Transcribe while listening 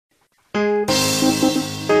Taba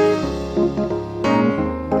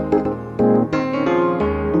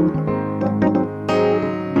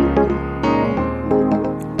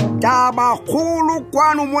khulu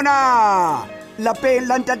kwano mona lapeng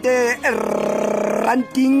la ntate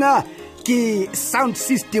ranting ke sound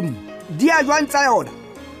system dia jwang tsa yona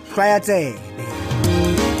hlaya tsebe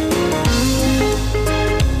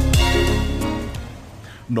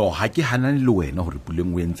no ha ke hanane le wena hore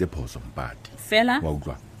puleng o entse phoso mpati fela wa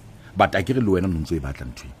utlwa but a ke re le wena nontse e batla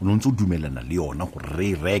ntwe o nontse o dumelana le yona gore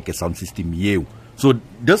re reke sound system yeo so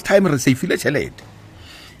this time re safele tšhelete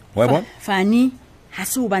wa bona fani ha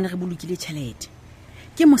se o bana re bolokile tšhelete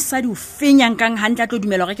ke mosadi o fenyang kang hantla tlo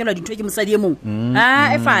dumela go rekelwa dintho ke mosadi e mong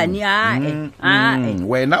e fani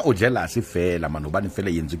wena o jealous fela mano bane fela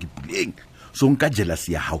yentse ke puleng so nka jealous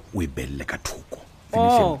ya hao o e belle ka thoko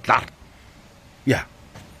finishing klar ya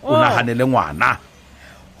o nahanele ngwana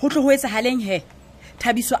ho tlo ho etsa haleng he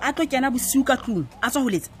Thabiso a tlo kena bosiu ka tlung a tswa ho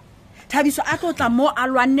letsa Thabiso a tlo tla mo a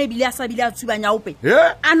lwanne bile a sa bile a tsubanya ope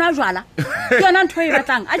a nwa jwala ke yona ntho e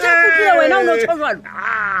batlang a ja putlile wena o no tsho jwalo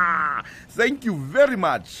thank you very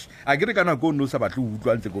much a ke re kana go no sa batle o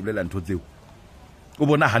utlwa ntse go bolela ntho tseo o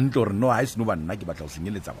bona hantle gore no ha se no banna ke batla go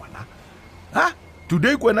senyeletsa ngwana ha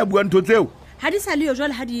today ko wena bua ntho tseo ha di sa le yo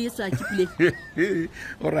jwale ha di etswa ke pule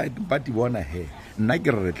alright but bona he nna ke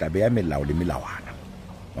re tla be ya melao le melawana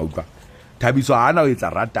wa utlwa Thabiso ana o etsa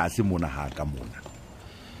rata se mona ha ka mona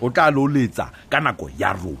o tla lo letsa ka nako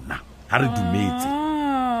ya rona ha re dumetse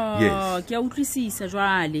yes ke a utlwisisa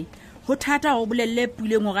jwale ho thata o bolelle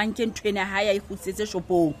pule ngo ranke ntwena ha ya ikhutsetse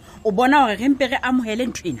shopong o bona hore re mpe re amohele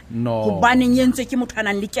ntwena ho bane nyentswe ke motho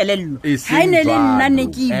anang le kelello ha ine le nna ne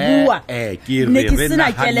ke bua ke re na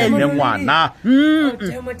kelello ngwana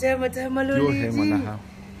tema lo le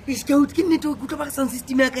Iskau ke neto go tloba sound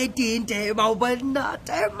system ya ka itente ba o bana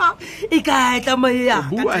tema e ka tla maya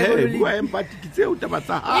bua empathy ke tseo taba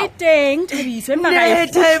tsa ha e teng Thabiso empa ga e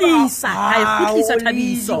khutlisa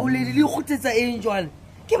Thabiso o le khutsetsa eng jwale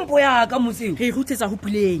ke mpo ya ka moseng re khutsetsa ho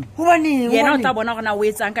puleng ho bane yena o tla bona gona o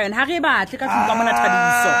etsang ka yona ha re batle ka tlhoka mona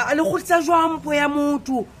Thabiso a le khutsetsa jwa mpo ya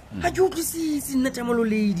motho ha ke utlwisisi nna tema lo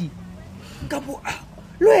lady kapo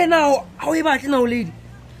lo ena ha o e batle na o lady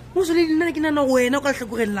Mosole nna ke nana wena ka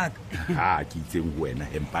hlakogeng laka ha ke itseng wena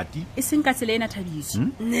empathy e seng ka tsela ena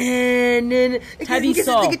Thabiso ne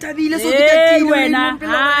Thabiso ke tabile so ke tatile wena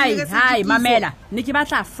hai mamela ne ke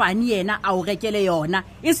batla fani yena a o rekele yona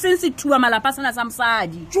e seng se thuwa malapa sana sa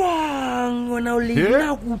mosadi jwang wena o le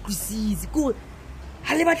nna go utlwisisi ko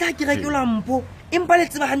ha le batla ke rekelwa mpo empa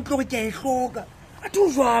le tseba hantle go ke a e hloka a thu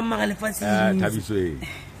jwa mara le fasing Thabiso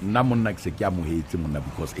nna monna ke se ke amohetse monna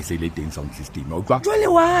because e se le teng sound system o utlwa jwale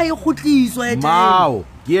wa e khutliswa e mao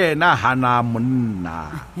ke yena hana monna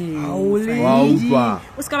wa utlwa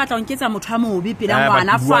o ska batla o nketsa motho a mobe pela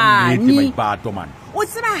ngwana fani o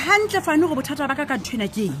tseba hantle fani go bothata ba ka nthwena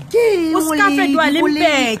ke o ska fetwa le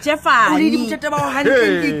mpetje fani o le bothata ba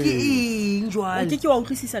hantle ke eng jwale ke wa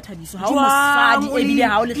utlwisisa Thabiso ha o mosadi e bile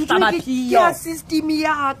ha o le tlabapio ya system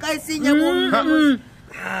ya ka e senya go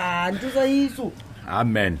ntho tsa iso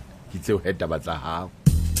amen ke tseo heta ba tsa hao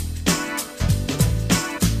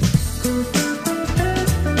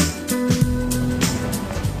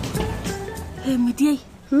Medie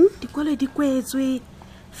dikolo di kwetswe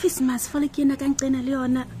Christmas fole ke na ka nqena le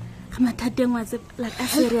yona ga mathateng wa tse like a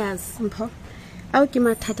serious mpho a o ke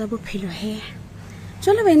mathata bophelo he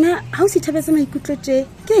jole wena ha o se thabetse maikutlo tse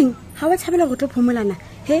keng ha wa thabela go tlo phomolana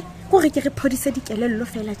he go re ke re phodisa dikelello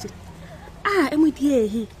fela tse e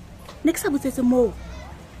modiehi ne ke sa botsetse mo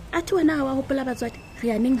a thi wena wa hopola batswadi re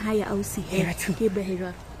ya neng ha ya ausi he ke behejwa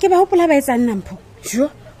ke ba hopola ba etsa nna mpho jo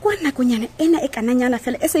go nna konyana ena e kananyana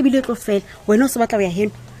fela e se bile tlo fela wena o se batla o ya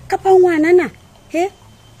heno ka pa ngwana na he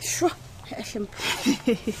shwa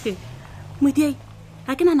modie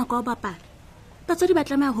ha ke nana go bapala batswadi ba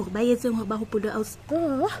tlamaya hore ba etseng hore ba hopole ausi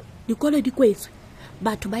dikolo di kwetswe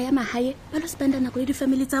batho ba ya mahae ba lo spenda nako le di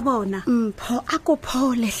family tsa bona mpho a ko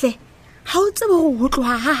pholehle ha o tsebe go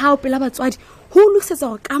tloha ha o pela batswadi ho lusetsa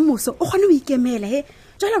go ka moso o gone o ikemela he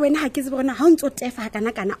jwale wena ha ke tsebe bona ha o ntse o tefa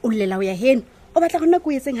kana o lela o ya heno o batla gonna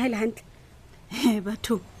go etseng ha ile hantle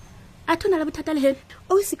batho a thona la bothata le heno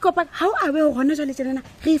o se kopa ha o abe go gona jwale tjena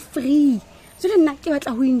re free jwale nna ke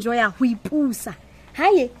batla ho enjoya ho ipusa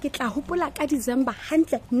haye ke tla hopola ka December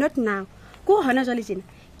hantle not now go hona jwale tjena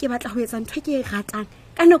ke batla ho etsa ntho ke e ratang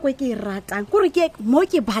ka nako ke e ratang gore ke mo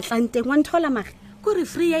ke batlang teng wa nthola mare gore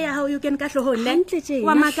free ya hao you can ka hlo honne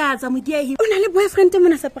wa makatsa modiehi o na le boyfriend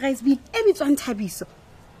mona surprise bill e bitswang Thabiso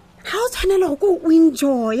ha o tshwanela go ko o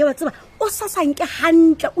enjoy wa tseba o sa sanke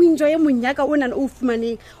hantle o enjoy Monyaka o nana o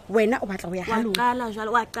fumaneng wena o batla go ya hallo qala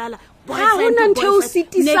jwale wa qala ha hona ntho o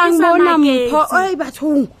sitisang bona mpho oi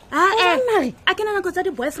bathong mare a ke nana go tsa di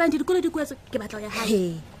boyfriend di kole di kwetso ke batla go ya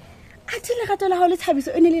hallo a tile gato la go le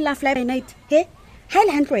Thabiso ene le love life night he ha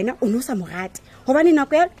ile hantle wena o no sa morate gobane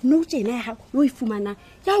nako ya no tsena ya gago o ifumana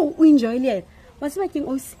ya o enjoy le yena wa tseba keng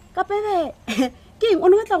o se ka pebe keng o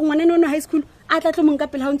no batla go ngwana no high school a tla tlo mong ka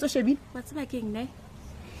pele ha o ntse shebile wa tseba keng ne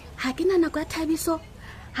ha ke nana go Thabiso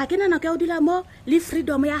ha ke nana go ya o dula mo le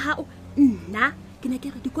freedom ya hao nna ke ne ke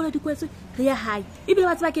re dikolo di kwetse re ya hae ebile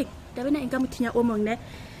wa tseba keng tabena enka mothinya o mong ne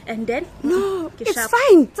and then no it's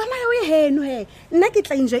fine tsamaya o ye heno he nna ke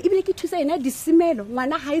tla enjoy ebile ke thusa ena disimelo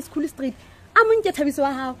ngwana high school street a mo nke Thabiso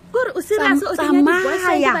wa hao gore o serious o tsenya di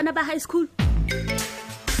boyfriend bana ba high school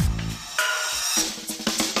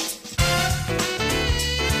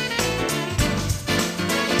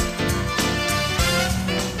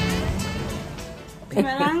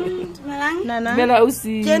Bela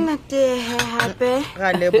ausi Kena te hape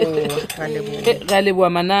ga leboa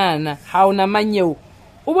manana ha ona manyeo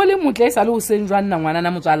o bole motle e sa le o senjwa nna ngwana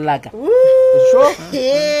na motswallaka sho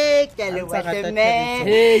ke leboa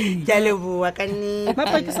teme ke leboa ka nne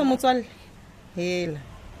Mapakiso motswalle hela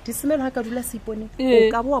disemelo ha ka dula seipone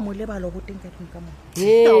o ka boa mo lebalo go teng ka tlong ka mo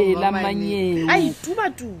la manyeo ai tuba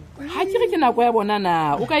ha ke re ke nako ya bona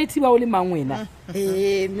na o ka ithiba o le mangwena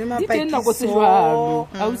mme di teng nako se jwalo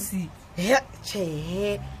ausi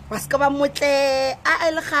che wa ska ba motle a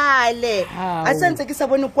ele gale a sentse ke sa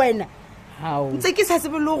bone kwena ntse ke sa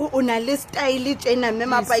tsebe le go o na le style tsena mme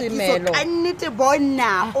Mapakiso ka nnete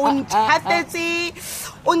bona o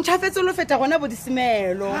ntshafetse lo feta gona bo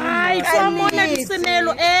disemelo ai tsa mona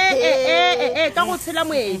disemelo ka go tshela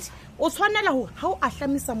moedi o tshwanela ho ha o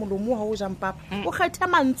ahlamisa molomo ha o jang papa o kgetha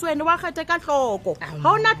mantswene wa kgetha ka hloko ha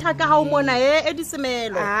ona thaka ha o mona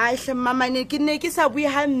disemelo ai hle mama ne ke ne ke sa bui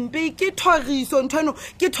hampe ke thoriso nthano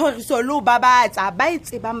ke thoriso lo babatsa ba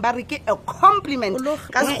itsebang ba re ke a compliment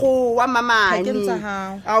ka go wa mama ni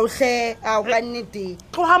a o hle a o ka nnete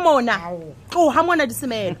tloha mona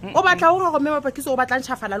disemelo o batla ho go mme Mapakiso o batla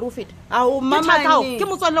ntshafala le ho feta a o mama ke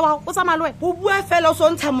motswalle wa o tsamaya le wena ho bua fela o so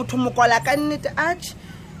ntsha motho mokola ka nnete atch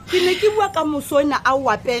ke ne ke bua ka mosona a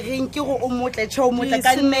o apereng ke go o motle tšho o motle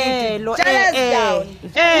ka nnete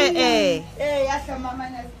ya hla mama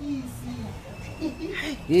na kisi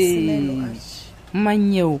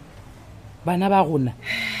manyeo bana ba gona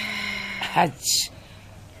hatch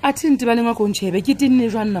a tinte ba lengwa ko ntshebe ke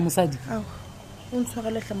tinne jwa nna mosadi o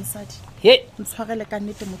ntshwarele hle mosadi ntshwarele ka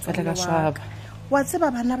nnete motswalle wa wa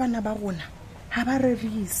tseba bana ba rona ha ba re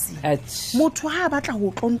risi motho ha batla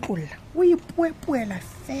go tlontlolla o ipuepuela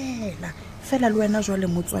fela le wena jwale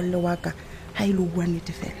motswalle wa ka ha ile o bua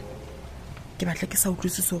nnete fela ke batla ke sa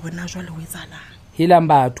utlwisise gore na jwale o etsahalang helang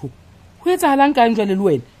batho ho etsahalang ka njwale le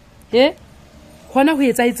wena hona ho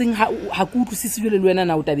etsaetseng ha ke utlwisise le wena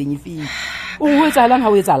na o tabeng efeng o ho etsahalang ha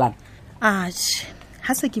o etsahalang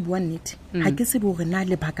ha se ke bua nnete ha ke se bo re na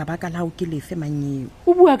le baka la o ke lefe manyeo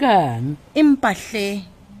o bua kang empa hle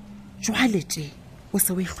jwale tje o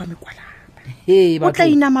se o ihlwa mekwala o tla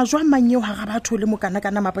inama jwa manyeo ha ga batho le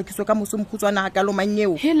mokana Mapakiso ka moso mokhutswana ka lo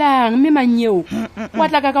manyeo helang mme manyeo wa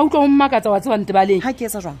tla ka utlwa ummakatsa wa tseba ntebaleng ha ke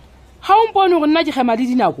etsa jwang ha o mpone gore nna ke gema le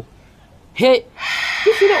dinako ke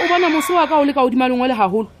file o bona moso wa ka o le ka odima lengwe le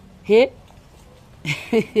haholo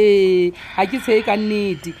ha ke tshe ka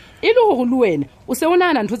nnete e le gore le wena o se o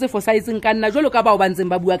nana ntho tse fositseng ka nna jalo ka ba o bantseng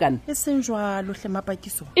ba bua kana e seng jwalo hle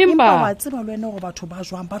Mapakiso empa wa tseba le wena gore batho ba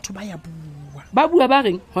jwang batho ba ya bua ba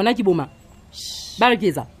reng hona ke boma ba re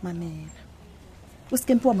ke etsa mamela o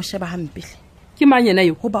skempe wa mosheba hampe ke manyena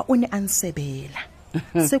yo hoba o ne a nsebela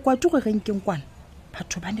se kwa tu re renkeng kwana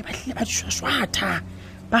batho ba ne ba hle ba dishwashwatha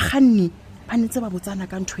ba kganni ba netse ba botsana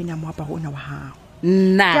ka nthoena moaparo ona wa hao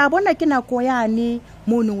nna ke a bona ke nako yane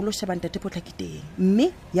mo neng o lo sheba ntate potla ke teng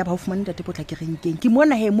mme ya ba o fumane ntate potla ke renkeng ke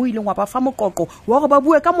mona he mo ileng wa ba fa moqoqo wa go ba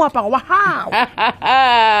bue ka moaparo wa hao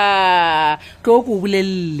go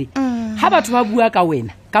bolelle ha batho ba bua ka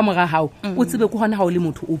wena ka mora hao o tsebe go hona ha o le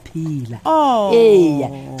motho o phela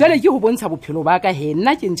jwale ke go bontsha bophelo ba ka he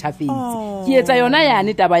nna ke ntshafetse ke etsa yona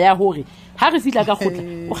yane taba ya hore ha re fitla ka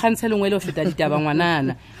khotla o kgantshe lengwe le o feta ditaba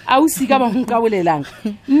ngwanana a o sika ba nka bolelang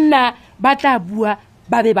nna ba tla bua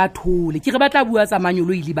ba be ba thole ke re ba tla bua tsa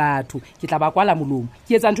manyolo ile batho ke tla ba kwala molomo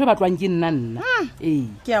ke etsa ntho e batlwang ke nna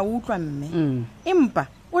ke a utlwa mme empa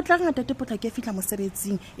o tla ngata tepotla ke fitla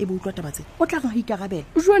mosebetsing e bo utlwa tabatse o tla go ikarabela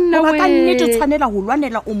jonna ba ka nnete tshwanela go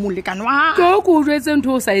lwanela o molekano wa go go jwetse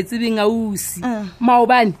ntho o sa etsebeng ausi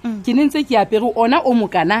maobane ke nentse ke apere ona o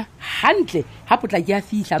mokana hantle ha potla ke a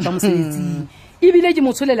fihla ba mosebetsing ebile ke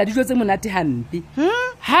mo tsholela dijo tse monate hampe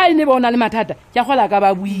ha ene ba ona le mathata ke gola ka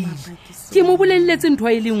ba buile ke mo bolelletse ntho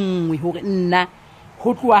e le nngwe hore nna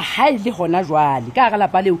ho tloa ha ile hona jwale ka ga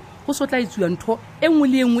lapa leo go sotla itsuwa ntho e nngwe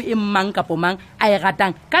le engwe e mang kapo mang a e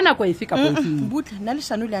ratang ka nako efe kapo efe butle nna le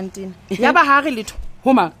shano le antena ya ba ha re letho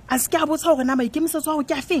homa a se ke a botsa hore na maikemisetso wa go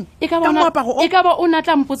ke a feng e ka ba o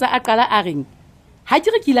natla mpotsa a qala a reng ha ke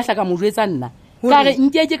re ke ilahla ka mo jwetsa nna ka re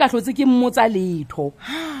nke ka hlotse ke mmotsa letho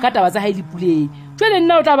ka taba tsa ha ile puleng jwale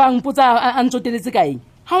nna o tla ba mpotsa a ntsoteletse kaeng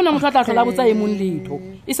ha ona motho a tla hlola botsa e mong letho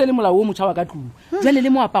e se le molao o motjha wa ka tlung jwale le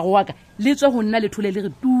moaparo wa ka le tswe ho nna le thole le re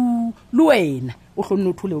tu le wena o hlonne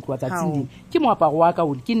o thole o tloa tsatsing ke moaparo wa ka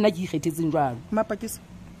o ke nna ke ikgethetseng jwalo mapakiso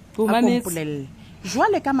o mametse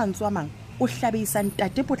jwale ka mantswe a mang o hlabeisa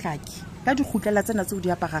ntate potlaki ka dikgutlela tsena tse o di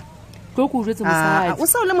aparang tlo go jwetse mosadi o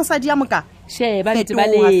sa o le mosadi ya moka sheba ntse ba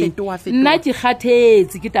le nna ke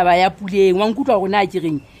kgathetse ke taba ya puleng wa nkutlwa gore na ke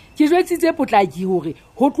reng ke jwetsitse potlaki hore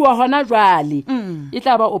ho tloa hona jwale e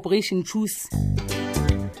tla ba operation choose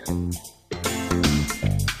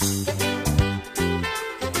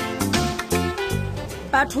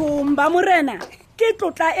bathong ba morena ke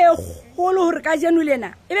tlotla e kgolo hore ka jeno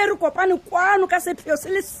lena e be re kopane kwano ka sepheo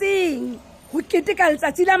se le seng go keteka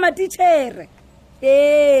letsatsi la matitjhere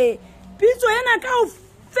pitso ena ka o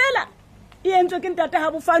fela e entswe ke ntate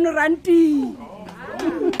ha bofano ranti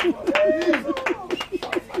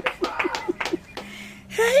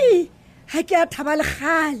hei ha ke a thaba le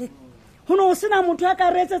gale ho no sena motho a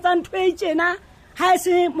ka retsetsa ntho e tjena ha e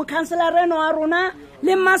se mokhanselara eno wa rona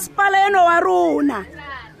le masepala eno wa rona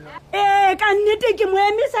ka nnete ke mo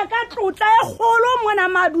emisa ka tlotla e kgolo mona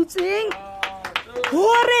madutseng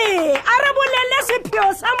hore a re bolelle sepheo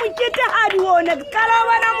sa moketehadi one ke qala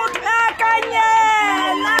bona motho a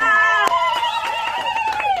kanyela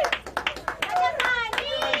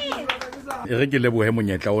e re ke lebohe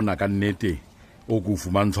monyetla ona ka nnete o go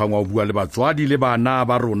fumantshwang wa bua le batswadi le bana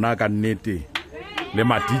ba rona ka nnete le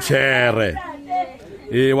matitjhere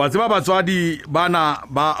wa tseba batswadi bana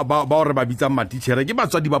ba hore ba bitsang matitjhere ke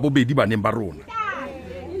batswadi ba bobedi baneng ba rona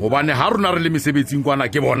hobane ha rona re le mesebetsing kwana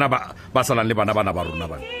ke bona ba salang le bana ba rona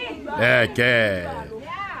bana ke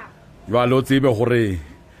jwale o tsebe gore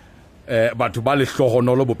batho ba le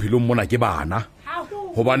hlohonolo bophelong mona ke bana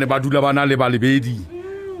hobane ba dula bana le ba lebedi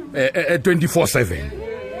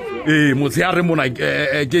 24/7 motshehare mona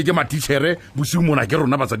ke matitjhere bosiu mona ke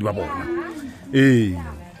rona batswadi ba bona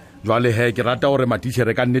jwale ke rata hore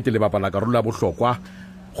matitjhere ka nnete le bapala karolo ya bohlokwa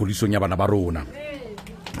kgodisong ya bana ba rona.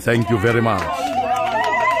 Thank you very much.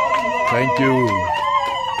 Thank you.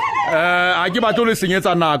 A ke batlo le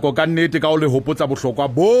senyetsa nako ka nnete ka o le hopotsa bohlokwa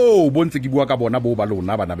bo ntse ke bua ka bona bo ba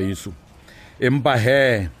lona bana beso. Empa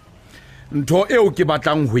ntho eo ke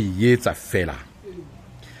batlang ho etsa fela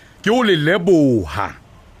ke o le leboha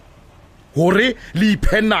hore le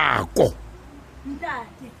iphe nako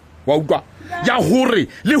wa utlwa ya hore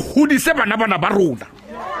le hodise bana ba rona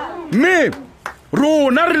mme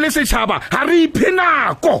rona re le setjhaba ha re iphe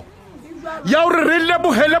nako ya hore re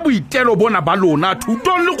lebohele boitelo bona ba lona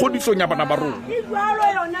thutong le kgodisong ya bana ba rona.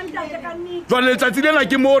 Jwale letsatsi lena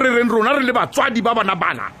ke mo re reng rona re le batswadi ba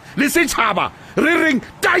bana le setjhaba re reng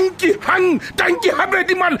tanki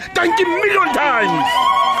habedi man, tanki million times.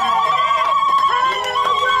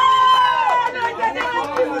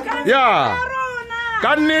 Ya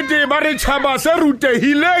ka nnete ba re tjhaba se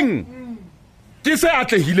rutehileng ke se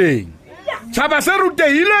atlehileng, tjhaba se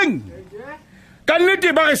rutehileng ka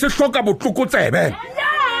nnete ba re se hloka botlokotsebe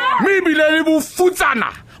mme ebile le bofutsana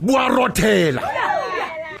bo a rothela.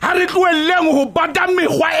 Ha re tlohelleng ho bata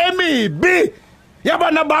mekgwa e mebe ya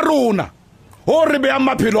bana ba rona ho re beha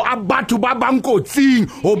maphelo a batho ba bankotsing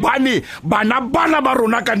hobane bana ba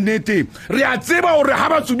rona ka nnete re a tseba hore ha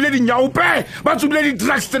ba tsubile dinyaupe ba tsubile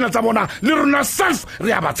di-drugs tsena tsa bona le rona self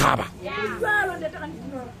re a ba tshaba.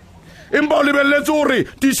 Empa o lebelletse hore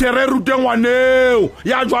tishere rute ngwaneo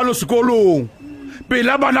ya jwalo sekolong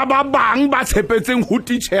pela bana ba bang ba tshepetseng ho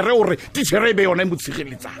tishere hore tishere e be yona e mo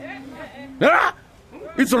tshireletsang.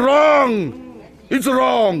 It's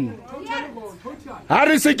wrong. Ha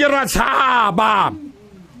re se ke ra tshaba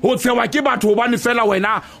ho tsewa ke batho hobane fela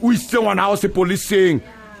wena o isitse ngwana hao sepoliseng.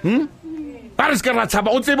 Ha re se ke ra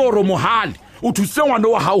tshaba o tsebe hore mohale o thusitse ngwana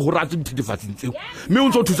wa hao hore a tse dithethefatsing tseo mme o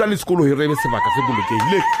ntse o thusa le sekolo hore ebe sebaka se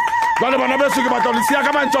bolokehile. Jwale bana beso ke batla le sia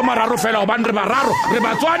ka mantswe a mararo fela hobane re bararo, re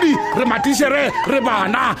batswadi, re matishere, re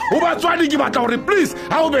bana. Ho batswadi ke batla hore please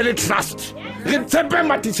ha o be le trust re tshepe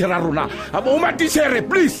matishere a rona. O matishere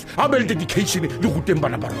please ha o be le dedication le guteng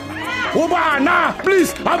bana ba rona. Ho bana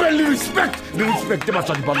please ha o be le respect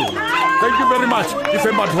batswadi ba lona. Thank you very much.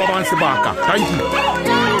 Ife batho ba bang sebaka. Thank you.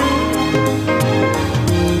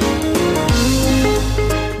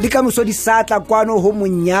 ka mosodi satla kwano ho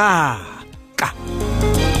Monyaka.